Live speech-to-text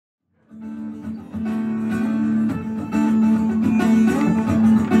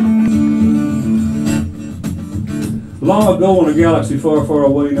Long ago in a galaxy far, far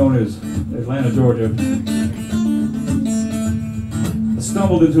away known as Atlanta, Georgia, I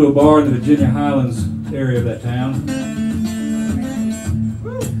stumbled into a bar in the Virginia Highlands area of that town.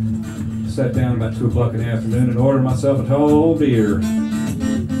 Sat down about 2 o'clock in the afternoon and ordered myself a tall beer.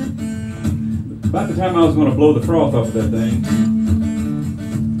 About the time I was going to blow the froth off of that thing,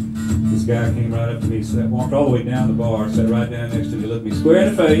 this guy came right up to me, walked all the way down the bar, sat right down next to me, looked me square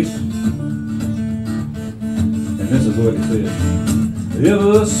in the face, and this is what he said.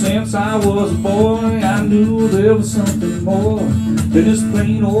 Ever since I was a boy, I knew there was something more than this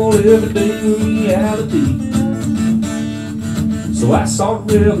plain old everyday reality. So I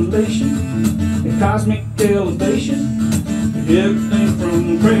sought revelation and cosmic elevation, everything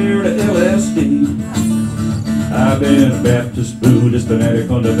from prayer to LSD. I've been a Baptist, Buddhist, fanatic,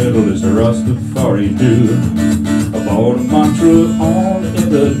 fundamentalist, a Rastafari Jew. I bought a mantra on the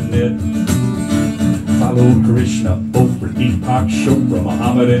internet, followed Krishna, Oprah, Deepak Chopra,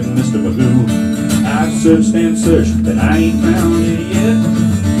 Muhammad, and Mr. Magoo. I've searched and searched, but I ain't found it yet.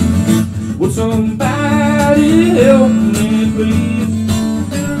 Would somebody help me, please,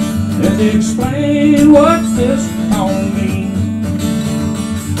 and explain what this all means?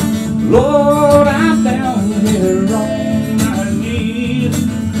 Lord, I'm down here on my knees,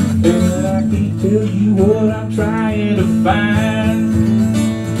 and I can't tell you what I'm trying to find.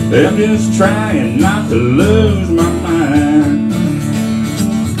 I'm just trying not to lose my mind.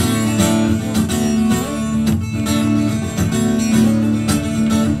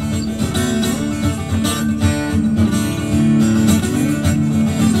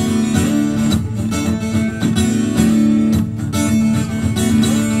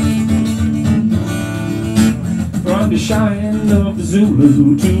 From the Cheyenne of the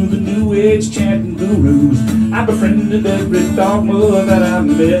Zulu to the New Age chanting gurus, I befriended every dogma that I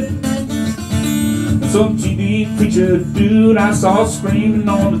met. And some TV preacher dude I saw screaming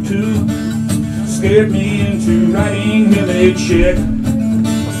on the tube scared me into writing him a check.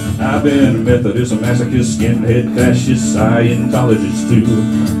 I've been a Methodist, a masochist, skinhead, fascist, Scientologist too.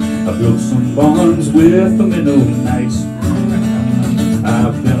 I built some bonds with the Mennonites.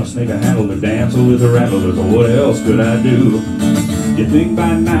 I've been a snake, a handler, dancer with the rattlers, or what else could I do? You think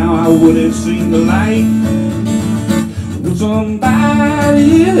by now I would have seen the light? Would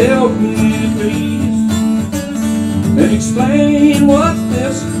somebody help me, please, and explain what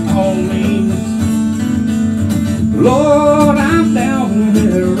this all means? Lord, I'm down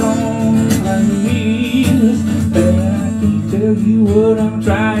here on my knees, and I can't tell you what I'm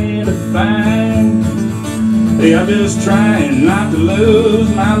trying to find. Hey, I'm just trying not to lose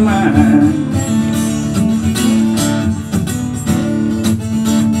my mind.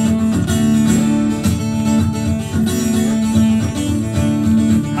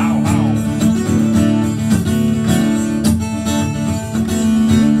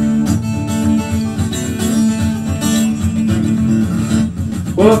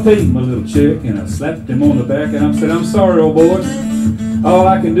 Well, I paid him a little check and I slapped him on the back and I said, I'm sorry, old boy. All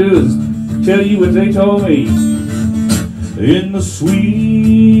I can do is tell you what they told me. In the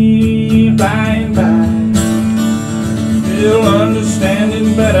sweet by and by, you'll understand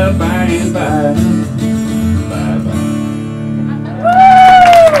it better by and by.